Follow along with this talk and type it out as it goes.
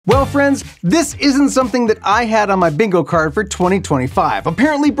Well friends, this isn't something that I had on my bingo card for 2025.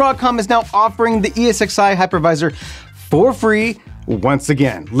 Apparently Broadcom is now offering the ESXi Hypervisor for free once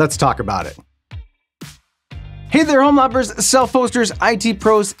again. Let's talk about it. Hey there HomeLabbers, self-hosters, IT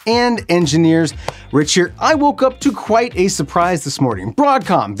pros, and engineers. Rich here. I woke up to quite a surprise this morning.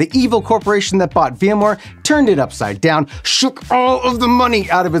 Broadcom, the evil corporation that bought VMware, turned it upside down, shook all of the money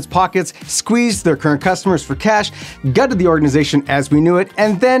out of its pockets, squeezed their current customers for cash, gutted the organization as we knew it,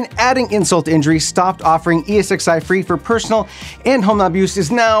 and then, adding insult to injury, stopped offering ESXi free for personal and home lab use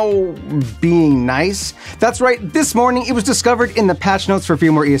is now being nice. That's right, this morning it was discovered in the patch notes for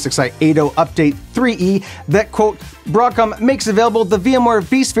VMware ESXi 8.0 Update 3E that, quote, Broadcom makes available the VMware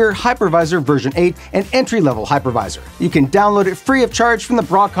vSphere Hypervisor version 8, an entry-level hypervisor. You can download it free of charge from the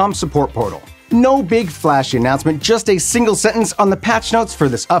Broadcom support portal. No big flashy announcement, just a single sentence on the patch notes for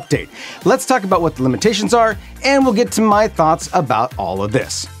this update. Let's talk about what the limitations are, and we'll get to my thoughts about all of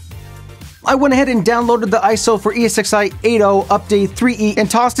this. I went ahead and downloaded the ISO for ESXi 8.0 Update 3E and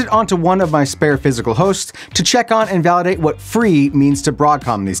tossed it onto one of my spare physical hosts to check on and validate what free means to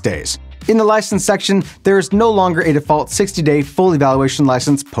Broadcom these days. In the license section, there is no longer a default 60-day full evaluation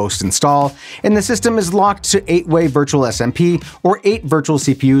license post-install, and the system is locked to 8-way virtual SMP or 8 virtual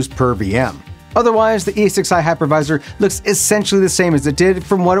CPUs per VM. Otherwise, the ESXi Hypervisor looks essentially the same as it did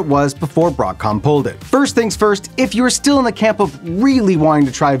from what it was before Broadcom pulled it. First things first, if you're still in the camp of really wanting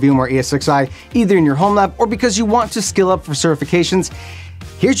to try VMware ESXi, either in your home lab or because you want to skill up for certifications,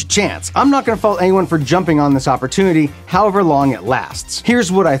 here's your chance. I'm not going to fault anyone for jumping on this opportunity, however long it lasts.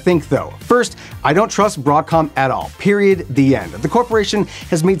 Here's what I think though. First, I don't trust Broadcom at all. Period. The end. The corporation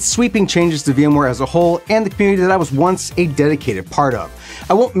has made sweeping changes to VMware as a whole and the community that I was once a dedicated part of.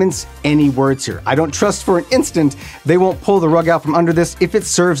 I won't mince any words here. I don't trust for an instant they won't pull the rug out from under this if it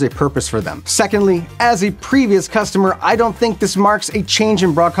serves a purpose for them. Secondly, as a previous customer, I don't think this marks a change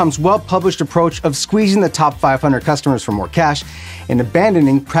in Broadcom's well-published approach of squeezing the top 500 customers for more cash and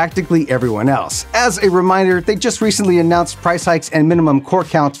abandoning practically everyone else. As a reminder, they just recently announced price hikes and minimum core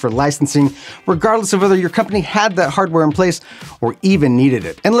counts for licensing, regardless of whether your company had that hardware in place or even needed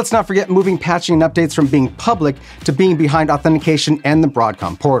it. And let's not forget moving patching and updates from being public to being behind authentication and the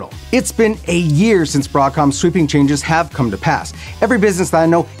Broadcom portal. It's been a year since Broadcom's sweeping changes have come to pass. Every business that I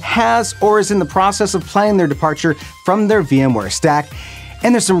know has or is in the process of planning their departure from their VMware stack.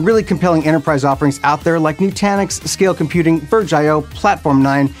 And there's some really compelling enterprise offerings out there like Nutanix, Scale Computing, Verge.io, Platform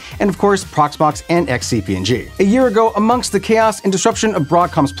 9, and of course Proxmox and XCP&G. A year ago, amongst the chaos and disruption of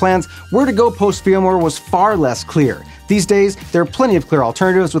Broadcom's plans, where to go post-VMware was far less clear. These days, there are plenty of clear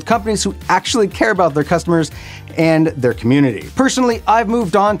alternatives with companies who actually care about their customers and their community. Personally, I've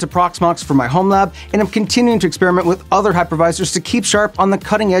moved on to Proxmox for my home lab, and I'm continuing to experiment with other hypervisors to keep sharp on the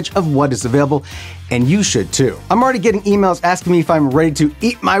cutting edge of what is available, and you should too. I'm already getting emails asking me if I'm ready to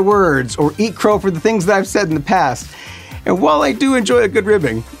eat my words or eat crow for the things that I've said in the past. And while I do enjoy a good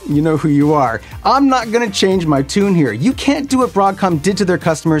ribbing, you know who you are, I'm not gonna change my tune here. You can't do what Broadcom did to their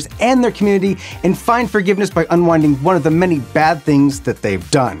customers and their community and find forgiveness by unwinding one of the many bad things that they've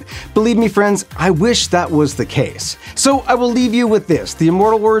done. Believe me friends, I wish that was the case. So I will leave you with this, the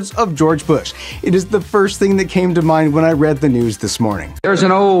immortal words of George Bush. It is the first thing that came to mind when I read the news this morning. There's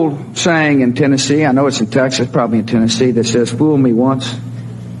an old saying in Tennessee, I know it's in Texas, probably in Tennessee, that says, fool me once,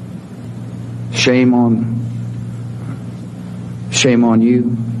 shame on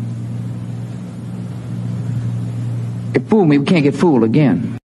you. If fool me, we can't get fooled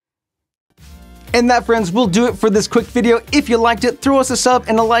again. And that, friends, will do it for this quick video. If you liked it, throw us a sub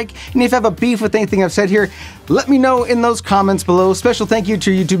and a like. And if you have a beef with anything I've said here, let me know in those comments below. Special thank you to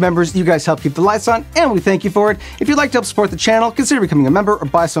YouTube members. You guys help keep the lights on, and we thank you for it. If you'd like to help support the channel, consider becoming a member or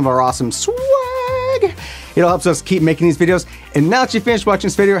buy some of our awesome swag. It helps us keep making these videos. And now that you finished watching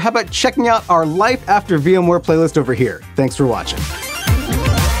this video, how about checking out our Life After VMware playlist over here? Thanks for watching.